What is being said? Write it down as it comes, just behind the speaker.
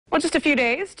Well, just a few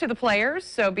days to the players.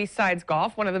 So besides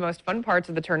golf, one of the most fun parts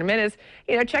of the tournament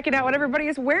is, checking out what everybody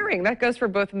is wearing. That goes for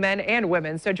both men and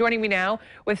women. So joining me now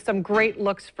with some great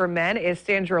looks for men is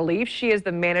Sandra Lief. She is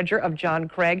the manager of John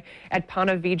Craig at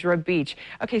Ponte Vedra Beach.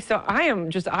 Okay, so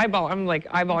I'm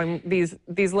eyeballing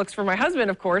these looks for my husband,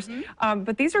 of course.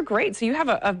 But these are great. So you have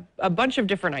a bunch of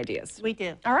different ideas. We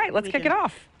do. All right, let's kick it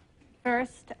off.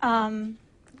 First,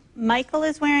 Michael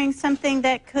is wearing something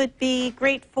that could be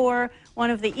great for one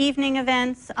of the evening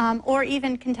events or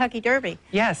even Kentucky Derby.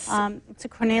 Yes. It's a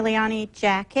Corneliani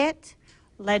jacket,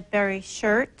 Leadberry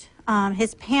shirt.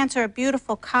 His pants are a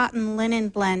beautiful cotton linen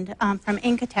blend from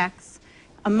Incatex,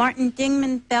 a Martin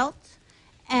Dingman belt,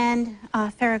 and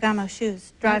Ferragamo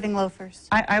shoes, driving loafers.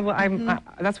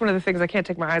 That's one of the things I can't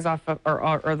take my eyes off of,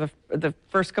 or the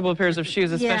first couple of pairs of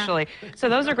shoes especially. Yeah. So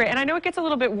those are great. And I know it gets a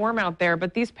little bit warm out there,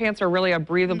 but these pants are really a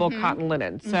breathable cotton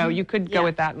linen. So you could go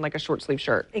with that in like a short sleeve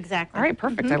shirt. Exactly. All right,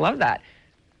 perfect. I love that.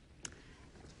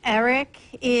 Eric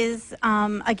is,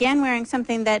 again, wearing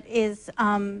something that is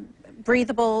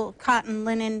breathable cotton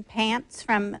linen pants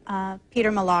from Peter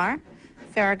Millar,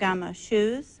 Ferragamo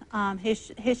shoes.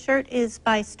 His shirt is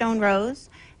by Stone Rose,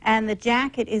 and the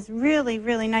jacket is really,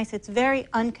 really nice. It's very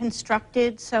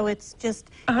unconstructed, so it's just,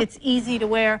 it's easy to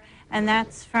wear, and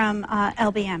that's from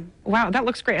LBM. Wow, that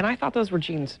looks great. And I thought those were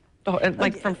jeans.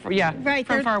 Like from far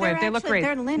away. They look great.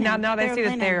 They're linen. Now they see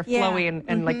that they're flowy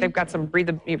and like they've got some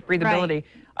breathability. Right.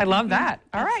 I love that.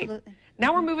 All right. Absolutely.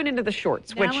 Now we're moving into the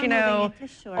shorts, which,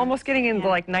 almost getting into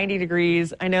like 90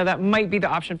 degrees. I know that might be the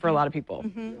option for a lot of people.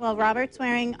 Well, Robert's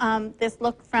wearing this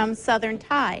look from Southern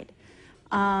Tide.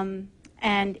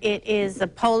 And it is a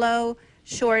polo,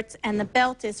 shorts, and the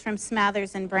belt is from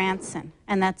Smathers and Branson.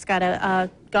 And that's got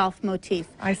a golf motif.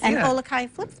 I see and that. Olakai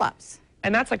flip-flops.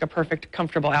 And that's like a perfect,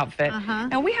 comfortable outfit.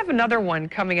 And we have another one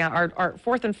coming out, our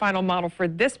fourth and final model for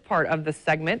this part of the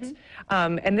segment.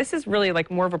 And this is really like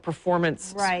more of a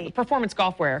performance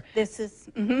golf wear. This is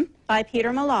by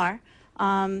Peter Millar.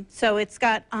 So it's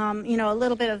got, a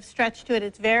little bit of stretch to it.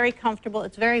 It's very comfortable.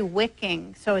 It's very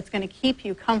wicking, so it's going to keep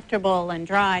you comfortable and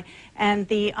dry. And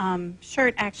the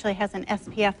shirt actually has an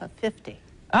SPF of 50.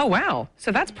 Oh, wow.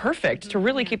 So that's perfect to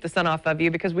really keep the sun off of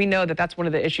you, because we know that that's one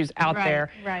of the issues out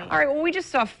there. Right. All right, well, we just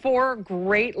saw 4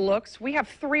 great looks. We have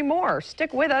 3 more.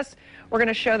 Stick with us. We're going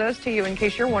to show those to you in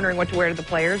case you're wondering what to wear to the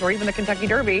players or even the Kentucky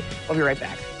Derby. We'll be right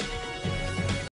back.